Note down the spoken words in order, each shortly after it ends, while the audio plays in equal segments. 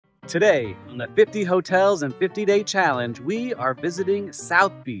Today, on the 50 Hotels and 50-Day Challenge, we are visiting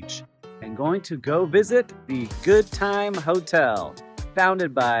South Beach and going to go visit the Goodtime Hotel,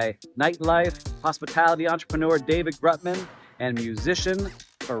 founded by nightlife hospitality entrepreneur David Grutman and musician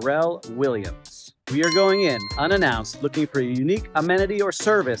Pharrell Williams. We are going in unannounced, looking for a unique amenity or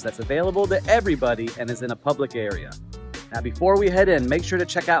service that's available to everybody and is in a public area. Now, before we head in, make sure to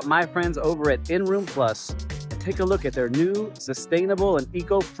check out my friends over at In Room Plus and take a look at their new sustainable and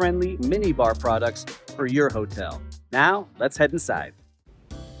eco-friendly minibar products for your hotel. Now, let's head inside.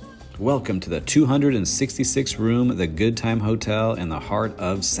 Welcome to the 266 room The Goodtime Hotel in the heart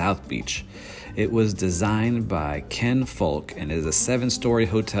of South Beach. It was designed by Ken Folk and is a 7-story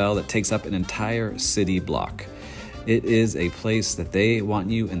hotel that takes up an entire city block. It is a place that they want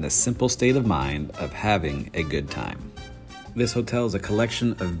you in the simple state of mind of having a good time. This hotel is a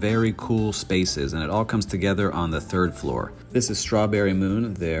collection of very cool spaces, and it all comes together on the 3rd floor. This is Strawberry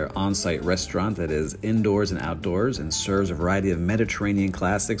Moon, their on-site restaurant that is indoors and outdoors and serves a variety of Mediterranean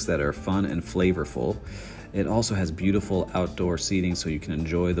classics that are fun and flavorful. It also has beautiful outdoor seating so you can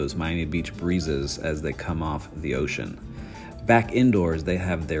enjoy those Miami Beach breezes as they come off the ocean. Back indoors, they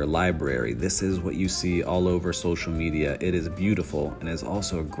have their library. This is what you see all over social media. It is beautiful and is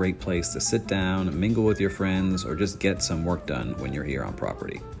also a great place to sit down, mingle with your friends, or just get some work done when you're here on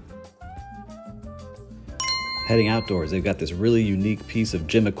property. Heading outdoors, they've got this really unique piece of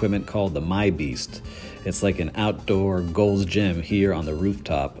gym equipment called the My Beast. It's like an outdoor Gold's Gym here on the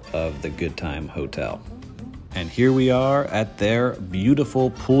rooftop of the Goodtime Hotel. And here we are at their beautiful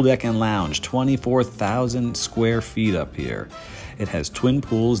pool deck and lounge, 24,000 square feet up here. It has twin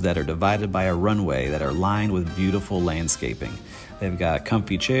pools that are divided by a runway that are lined with beautiful landscaping. They've got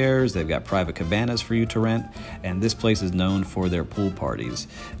comfy chairs, they've got private cabanas for you to rent, and this place is known for their pool parties.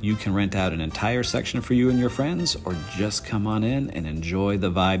 You can rent out an entire section for you and your friends, or just come on in and enjoy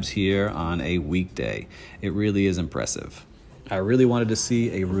the vibes here on a weekday. It really is impressive. I really wanted to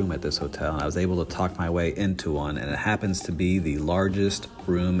see a room at this hotel, and I was able to talk my way into one, and it happens to be the largest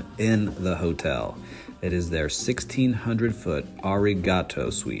room in the hotel. It is their 1,600-foot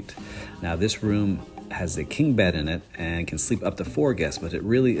Arigato suite. Now, this room has a king bed in it and can sleep up to 4 guests, but it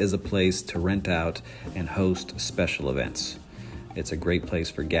really is a place to rent out and host special events. It's a great place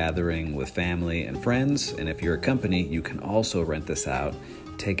for gathering with family and friends, and if you're a company, you can also rent this out,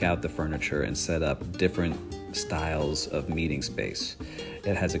 take out the furniture, and set up different styles of meeting space.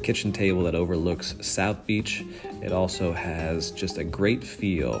 It has a kitchen table that overlooks South Beach. It also has just a great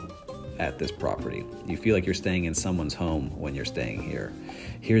feel at this property. You feel like you're staying in someone's home when you're staying here.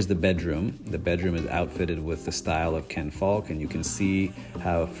 Here's the bedroom. The bedroom is outfitted with the style of Ken Folk, and you can see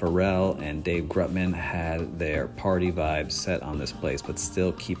how Pharrell and Dave Grutman had their party vibes set on this place, but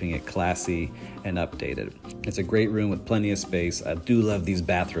still keeping it classy and updated. It's a great room with plenty of space. I do love these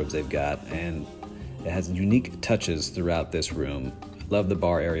bathrobes they've got, and it has unique touches throughout this room. Love the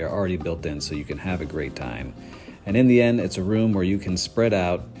bar area already built in so you can have a great time. And in the end, it's a room where you can spread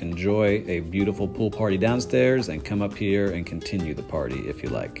out, enjoy a beautiful pool party downstairs, and come up here and continue the party if you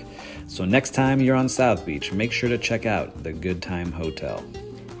like. So next time you're on South Beach, make sure to check out the Goodtime Hotel.